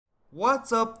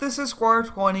What's up, this is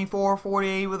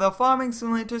Square2448 with a Farming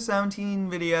Simulator 17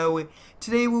 video.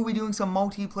 Today we'll be doing some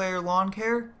multiplayer lawn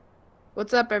care.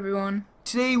 What's up, everyone?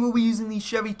 Today we'll be using the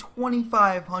Chevy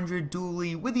 2500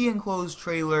 dually with the enclosed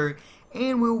trailer,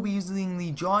 and we'll be using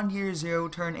the John Deere zero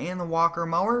turn and the Walker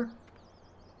Mower.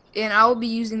 And I'll be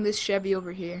using this Chevy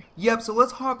over here. Yep, so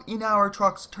let's hop in our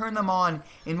trucks, turn them on,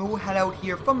 and we'll head out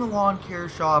here from the lawn care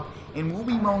shop, and we'll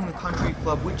be mowing the country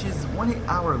club, which is one of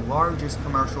our largest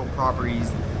commercial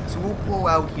properties. So we'll pull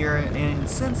out here, and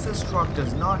since this truck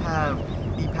does not have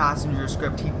the passenger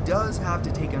script, he does have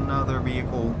to take another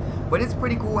vehicle. But it's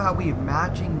pretty cool how we have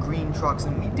matching green trucks,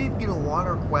 and we did get a lot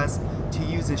of requests to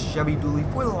use this Chevy dually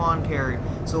for the lawn care.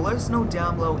 So let us know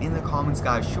down below in the comments,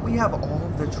 guys, should we have all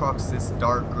of the trucks this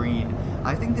dark green?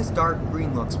 I think this dark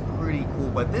green looks pretty cool,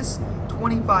 but this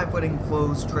 25-foot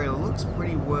enclosed trailer looks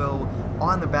pretty well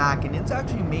on the back, and it's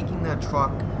actually making the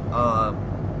truck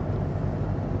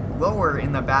lower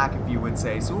in the back, if you would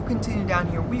say. So we'll continue down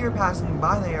here. We are passing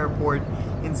by the airport,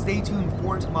 and stay tuned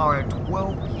for tomorrow at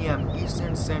 12 p.m.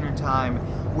 Eastern Standard Time,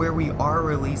 where we are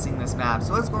releasing this map.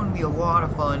 So that's going to be a lot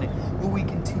of fun. We'll be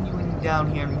continuing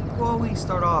down here, and we'll probably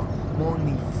start off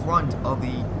mowing the front of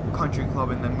the country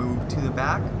club and then move to the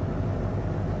back.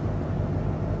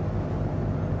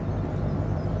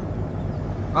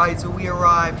 Alright, so we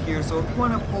arrived here, so if you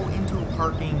want to pull into a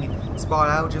parking spot,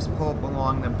 I'll just pull up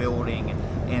along the building.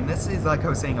 And this is, like I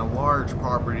was saying, a large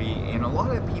property, and a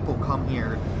lot of people come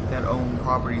here that own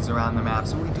properties around the map,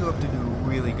 so we do have to do a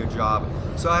really good job.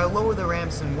 So I'll lower the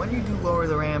ramps, and when you do lower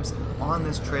the ramps on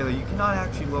this trailer, you cannot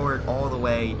actually lower it all the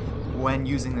way when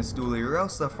using this dually, or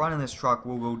else the front of this truck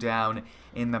will go down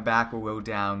and the back will go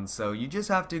down. So you just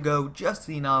have to go just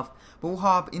enough. But we'll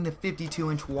hop in the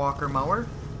 52-inch Walker Mower.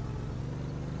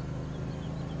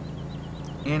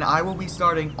 And I will be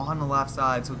starting on the left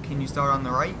side, so can you start on the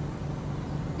right?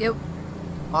 Yep.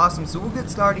 Awesome, so we'll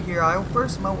get started here. I'll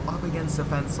first mow up against the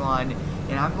fence line,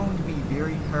 and I'm going to be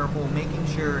very careful, making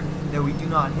sure that we do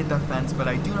not hit the fence, but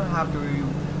I do not have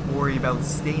to worry about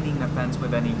staining the fence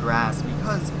with any grass,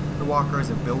 because the Walker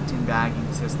has a built-in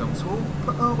bagging system, so we'll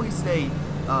probably stay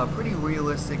pretty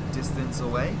realistic distance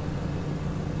away.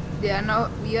 Yeah, no,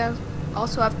 we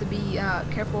also have to be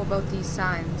careful about these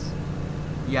signs.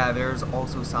 Yeah, there's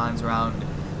also signs around.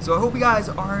 So I hope you guys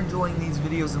are enjoying these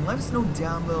videos, and let us know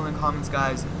down below in the comments,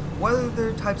 guys, what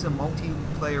other types of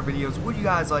multiplayer videos would you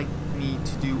guys like me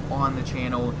to do on the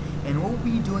channel. And we'll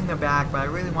be doing the back, but I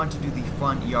really want to do the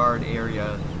front yard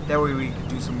area. That way we could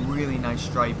do some really nice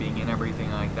striping and everything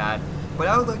like that. But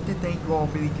I would like to thank you all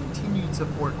for the continued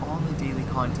support on the daily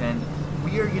content.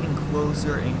 We are getting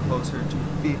closer and closer to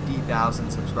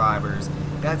 50,000 subscribers.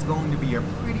 That's going to be a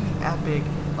pretty epic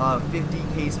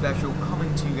 50K special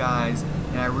coming to you guys,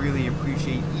 and I really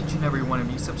appreciate each and every one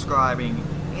of you subscribing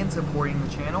and supporting the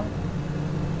channel.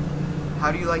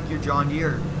 How do you like your John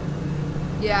Deere?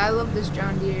 Yeah, I love this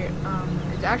John Deere.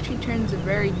 It actually turns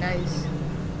very nice.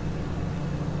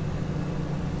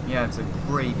 Yeah, it's a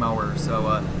great mower.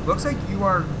 So looks like you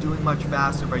are doing much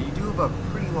faster, but you do have a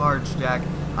pretty large deck.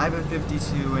 I have a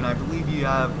 52, and I believe you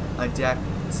have a deck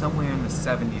somewhere in the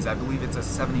 70s. I believe it's a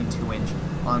 72-inch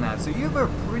on that. So you have a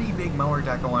pretty big mower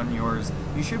deck on yours.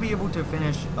 You should be able to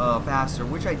finish faster,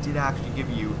 which I did actually give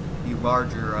you the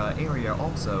larger area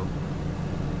also.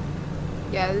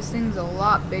 Yeah, this thing's a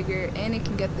lot bigger, and it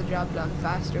can get the job done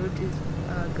faster, which is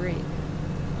great.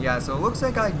 Yeah, so it looks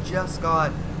like I just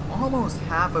got almost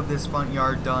half of this front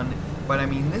yard done, but I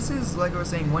mean, this is, like I was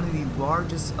saying, one of the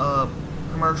largest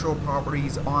commercial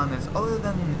properties on this, other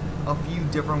than a few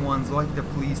different ones like the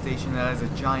police station that has a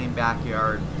giant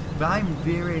backyard. But I'm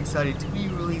very excited to be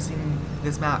releasing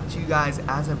this map to you guys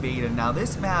as a beta. Now,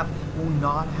 this map will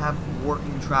not have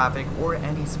working traffic or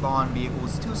any spawn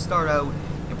vehicles to start out,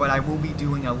 but I will be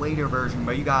doing a later version.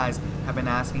 But you guys have been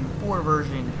asking for a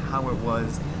version how it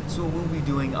was, so we'll be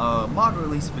doing a mod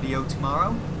release video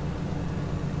tomorrow.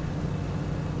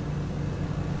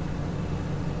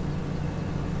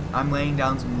 I'm laying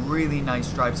down some really nice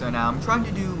stripes right now. I'm trying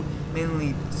to do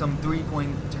mainly some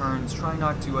 3-point turns, trying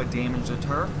not to damage the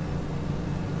turf.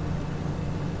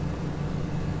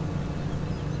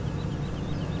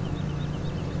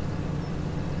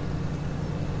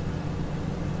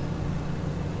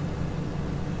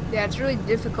 Yeah, it's really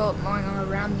difficult mowing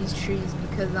around these trees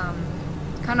because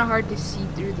it's kind of hard to see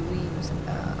through the leaves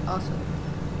also.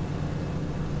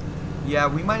 Yeah,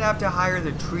 we might have to hire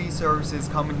the tree services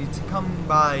company to come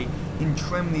by and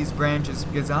trim these branches,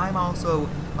 because I'm also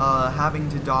having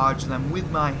to dodge them with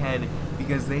my head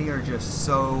because they are just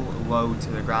so low to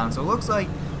the ground. So it looks like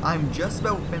I'm just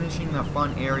about finishing the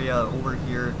front area over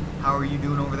here. How are you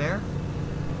doing over there?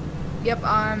 Yep,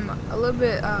 I'm a little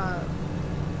bit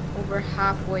over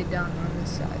halfway done on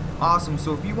this side. Awesome,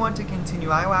 so if you want to continue,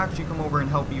 I will actually come over and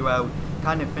help you out,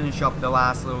 kind of finish up the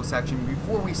last little section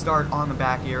before we start on the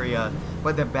back area.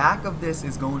 But the back of this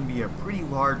is going to be a pretty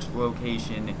large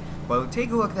location. But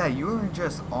take a look at that, you are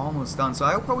just almost done. So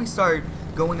I'll probably start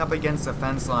going up against the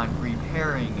fence line,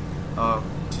 preparing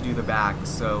to do the back.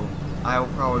 So I'll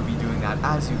probably be doing that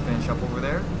as you finish up over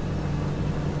there.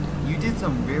 You did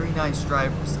some very nice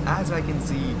stripes, as I can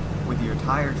see, with your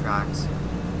tire tracks.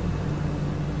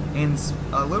 And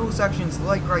little sections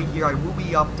like right here, I will be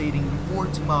updating before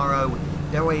tomorrow.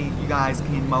 That way you guys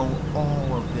can mow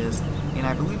all of this. And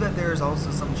I believe that there's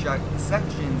also some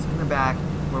sections in the back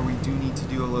where we do need to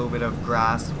do a little bit of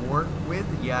grass work with.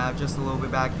 Yeah, just a little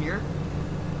bit back here.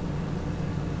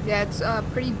 Yeah, it's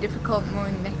pretty difficult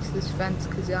mowing next to this fence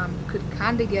because you could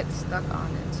kind of get stuck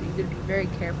on it, so you got to be very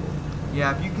careful.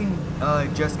 Yeah, if you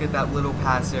can just get that little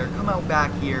pass there, come out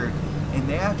back here, and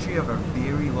they actually have a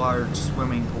very large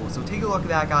swimming pool. So take a look at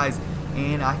that, guys,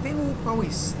 and I think we'll probably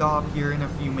stop here in a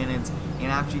few minutes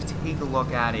and actually take a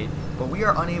look at it. But we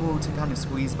are unable to kind of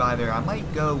squeeze by there. I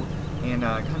might go and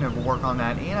kind of work on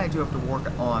that, and I do have to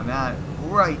work on that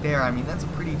right there. I mean, that's a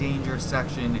pretty dangerous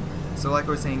section. So like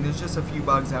I was saying, there's just a few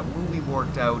bugs that will be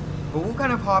worked out. But we'll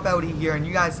kind of hop out of here, and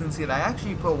you guys can see that I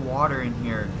actually put water in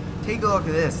here. Take a look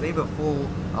at this. They have a full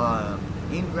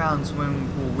in-ground swimming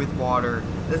pool with water.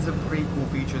 That's a pretty cool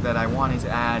feature that I wanted to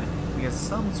add, because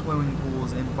some swimming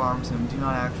pools in Farm Sim do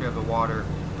not actually have the water,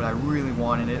 but I really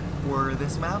wanted it for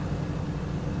this map.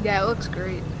 Yeah, it looks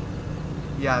great.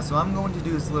 Yeah, so I'm going to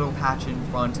do this little patch in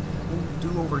front.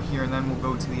 We'll do over here, and then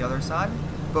we'll go to the other side.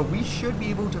 But we should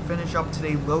be able to finish up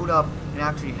today, load up, and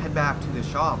actually head back to the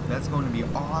shop. That's going to be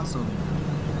awesome.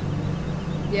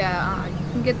 Yeah,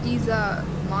 you can get these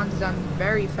lawns done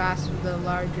very fast with the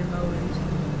larger mowers.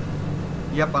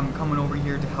 Yep, I'm coming over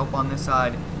here to help on this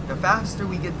side. The faster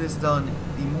we get this done,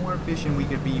 the more efficient we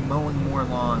could be mowing more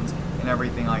lawns and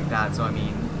everything like that. So I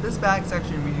mean, this back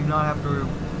section we do not have to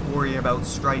worry about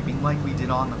striping like we did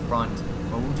on the front,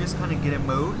 but we'll just kind of get it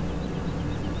mowed.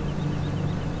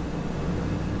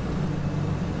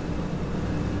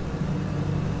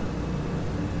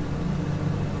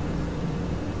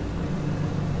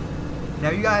 Now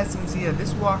you guys can see that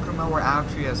this Walker Mower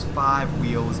actually has 5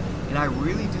 wheels, and I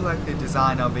really do like the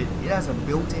design of it. It has a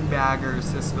built-in bagger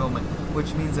system,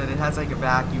 which means that it has like a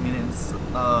vacuum and it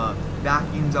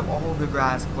vacuums up all the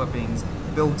grass clippings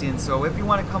built in. So if you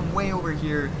want to come way over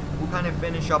here, we'll kind of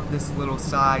finish up this little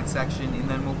side section and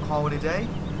then we'll call it a day.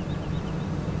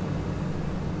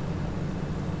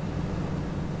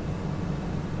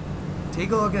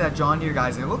 Take a look at that John Deere,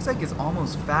 guys. It looks like it's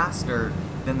almost faster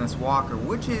than this Walker,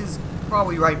 which is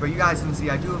probably right, but you guys can see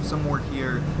I do have some work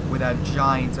here with that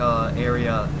giant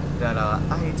area that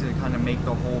I need to kind of make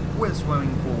the hole for the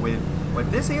swimming pool with.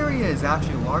 But this area is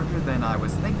actually larger than I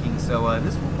was thinking, so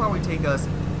this will probably take us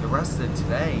the rest of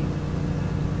today.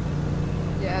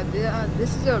 Yeah,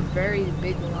 this is a very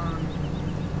big lawn.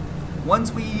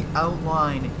 Once we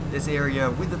outline this area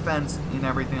with the fence and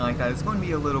everything like that, it's going to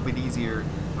be a little bit easier.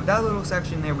 But that little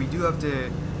section there, we do have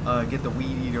to get the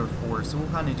weed eater for, so we'll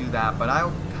kind of do that. But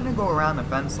I'll kind of go around the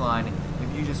fence line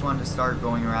if you just want to start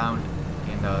going around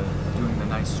and doing the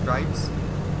nice stripes.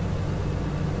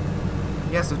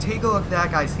 Yeah, so take a look at that,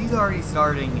 guys. He's already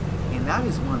starting, and that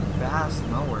is one fast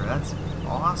mower. That's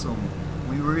awesome.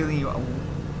 We really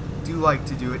do like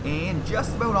to do it, and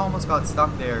just about almost got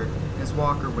stuck there. This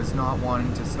Walker was not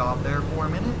wanting to stop there for a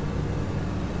minute.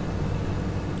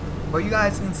 But you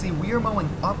guys can see we are mowing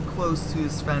up close to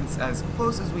this fence, as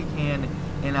close as we can.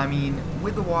 And I mean,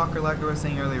 with the Walker, like I was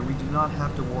saying earlier, we do not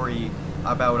have to worry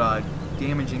about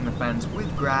damaging the fence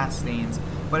with grass stains.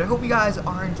 But I hope you guys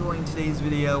are enjoying today's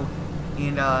video,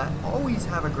 and always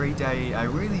have a great day. I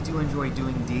really do enjoy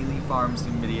doing daily farm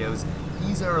sim videos.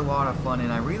 These are a lot of fun,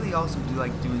 and I really also do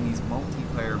like doing these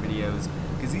multiplayer videos,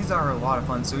 because these are a lot of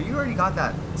fun. So you already got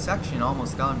that section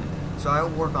almost done, so I'll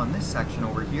work on this section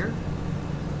over here.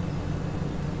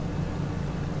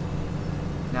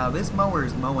 Now this mower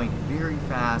is mowing very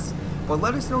fast, but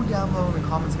let us know down below in the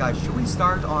comments, guys, should we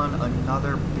start on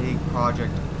another big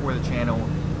project for the channel?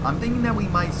 I'm thinking that we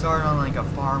might start on like a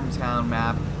farm town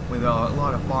map with a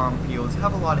lot of farm fields,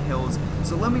 have a lot of hills.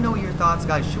 So let me know your thoughts,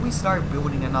 guys. Should we start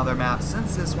building another map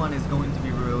since this one is going to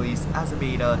be released as a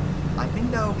beta? I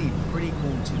think that would be pretty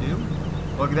cool to do.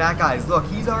 Look at that, guys. Look,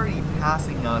 he's already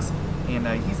passing us, and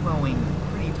he's mowing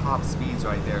pretty top speeds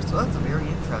right there. So that's very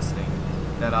interesting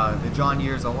that the John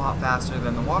Deere is a lot faster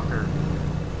than the Walker.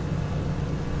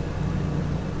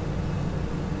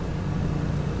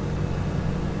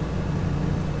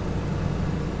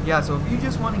 Yeah, so if you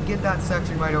just want to get that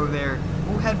section right over there,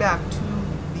 we'll head back to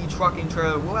the trucking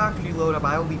trailer. We'll actually load up.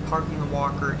 I will be parking the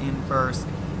Walker in first.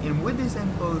 And with this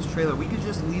enclosed trailer, we could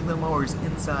just leave the mowers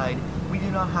inside. We do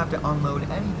not have to unload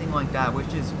anything like that,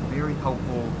 which is very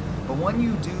helpful. But when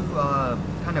you do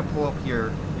kind of pull up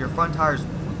here, your front tires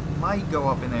might go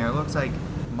up in there. It looks like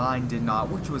mine did not,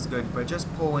 which was good. But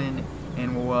just pull in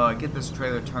and we'll get this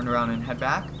trailer turned around and head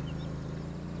back.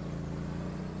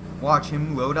 Watch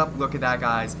him load up. Look at that,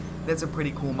 guys. That's a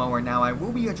pretty cool mower. Now, I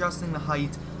will be adjusting the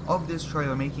height of this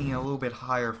trailer, making it a little bit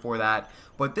higher for that.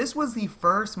 But this was the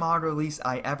first mod release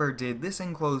I ever did, this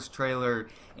enclosed trailer,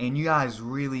 and you guys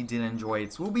really did enjoy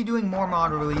it. So we'll be doing more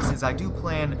mod releases. I do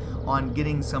plan on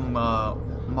getting some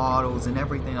models and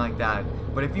everything like that.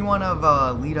 But if you want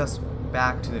to lead us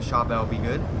back to the shop, that would be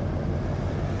good.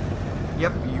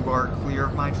 Yep, you are clear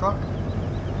of my truck.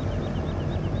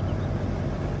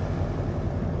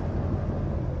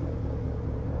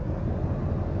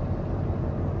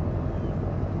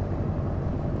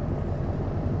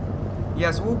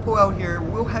 Yes, we'll pull out here,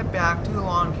 we'll head back to the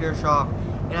lawn care shop,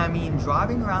 and I mean,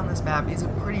 driving around this map is a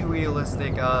pretty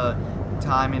realistic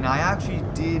time, and I actually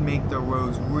did make the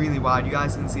roads really wide. You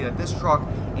guys can see that this truck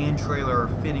and trailer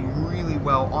are fitting really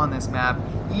well on this map.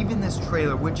 Even this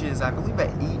trailer, which is, I believe,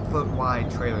 an 8-foot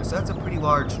wide trailer, so that's a pretty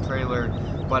large trailer,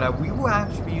 but we will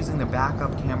actually be using the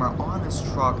backup camera on this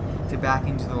truck to back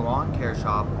into the lawn care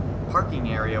shop parking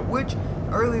area, which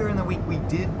earlier in the week we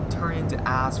did turn into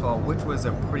asphalt, which was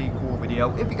a pretty cool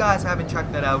video. If you guys haven't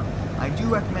checked that out, I do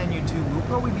recommend you to. We'll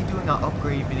probably be doing an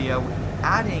upgrade video,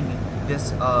 adding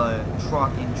this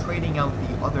truck and trading out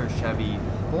the other Chevy.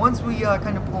 But once we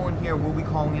kind of pull in here, we'll be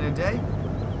calling it a day.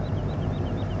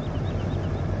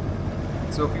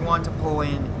 So if you want to pull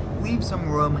in, leave some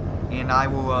room, and I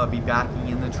will be backing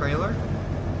in the trailer.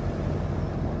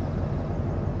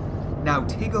 Now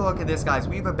take a look at this, guys.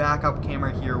 We have a backup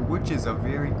camera here, which is a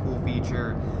very cool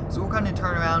feature. So we'll kind of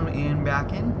turn around and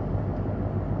back in.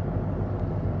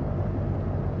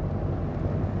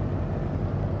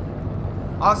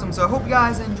 Awesome, so I hope you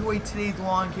guys enjoyed today's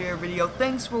lawn care video.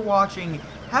 Thanks for watching.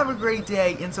 Have a great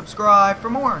day and subscribe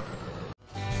for more.